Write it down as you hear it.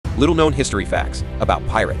Little-known history facts about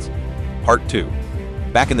pirates. Part 2.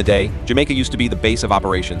 Back in the day, Jamaica used to be the base of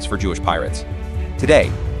operations for Jewish pirates.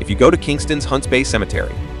 Today, if you go to Kingston's Hunts Bay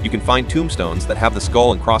Cemetery, you can find tombstones that have the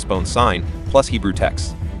skull and crossbones sign, plus Hebrew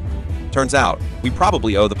texts. Turns out, we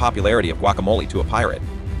probably owe the popularity of guacamole to a pirate.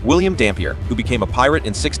 William Dampier, who became a pirate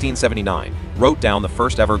in 1679, wrote down the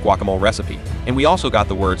first ever guacamole recipe, and we also got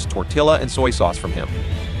the words tortilla and soy sauce from him.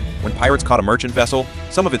 When pirates caught a merchant vessel,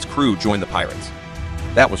 some of its crew joined the pirates.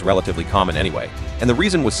 That was relatively common anyway, and the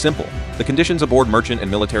reason was simple: the conditions aboard merchant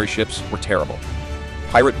and military ships were terrible.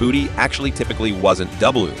 Pirate booty actually typically wasn't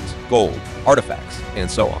doubloons, gold, artifacts,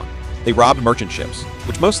 and so on. They robbed merchant ships,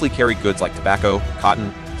 which mostly carried goods like tobacco,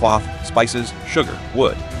 cotton, cloth, spices, sugar,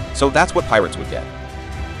 wood. So that's what pirates would get.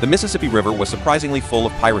 The Mississippi River was surprisingly full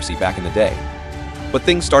of piracy back in the day. But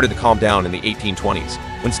things started to calm down in the 1820s.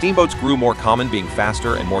 When steamboats grew more common, being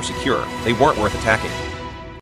faster and more secure, they weren't worth attacking.